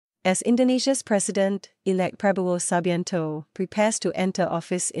As Indonesia's President-elect Prabowo Subianto prepares to enter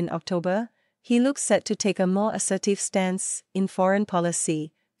office in October, he looks set to take a more assertive stance in foreign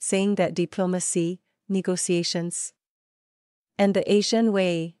policy, saying that diplomacy, negotiations, and the Asian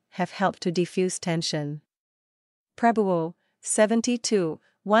way have helped to defuse tension. Prabowo, 72,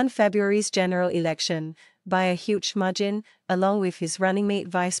 won February's general election by a huge margin, along with his running mate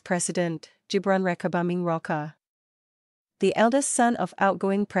Vice President Gibran Rakabuming Raka, the eldest son of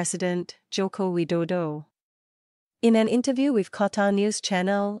outgoing President Joko Widodo. In an interview with Qatar news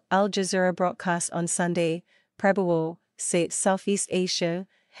channel Al Jazeera broadcast on Sunday, Prabowo said Southeast Asia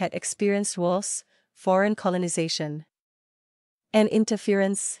had experienced wars, foreign colonization, and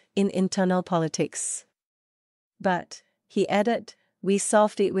interference in internal politics. But, he added, we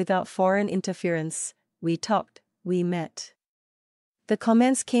solved it without foreign interference, we talked, we met. The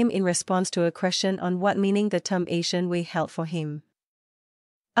comments came in response to a question on what meaning the term Asian way held for him.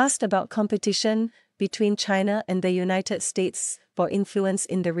 Asked about competition between China and the United States for influence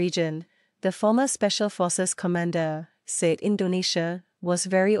in the region, the former Special Forces commander said Indonesia was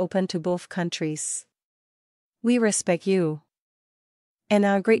very open to both countries. We respect you and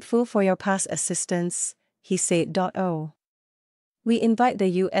are grateful for your past assistance, he said. We invite the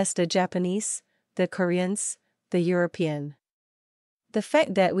US, the Japanese, the Koreans, the European. The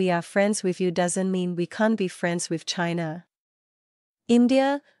fact that we are friends with you doesn't mean we can't be friends with China,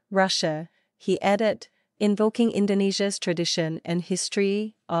 India, Russia, he added, invoking Indonesia's tradition and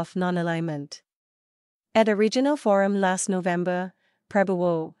history of non-alignment. At a regional forum last November,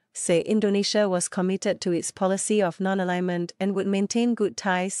 Prabowo said Indonesia was committed to its policy of non-alignment and would maintain good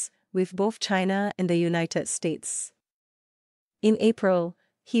ties with both China and the United States. In April,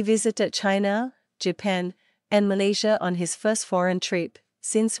 he visited China, Japan, and Malaysia on his first foreign trip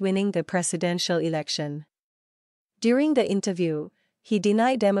since winning the presidential election. During the interview, he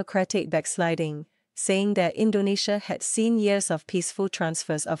denied democratic backsliding, saying that Indonesia had seen years of peaceful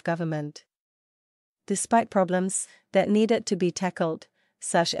transfers of government, despite problems that needed to be tackled,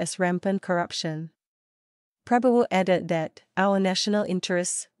 such as rampant corruption. Prabowo added that our national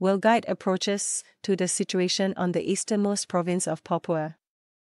interests will guide approaches to the situation on the easternmost province of Papua,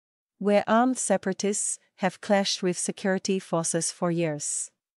 where armed separatists have clashed with security forces for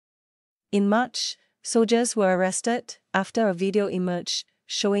years. In March, soldiers were arrested after a video emerged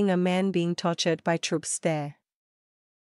showing a man being tortured by troops there.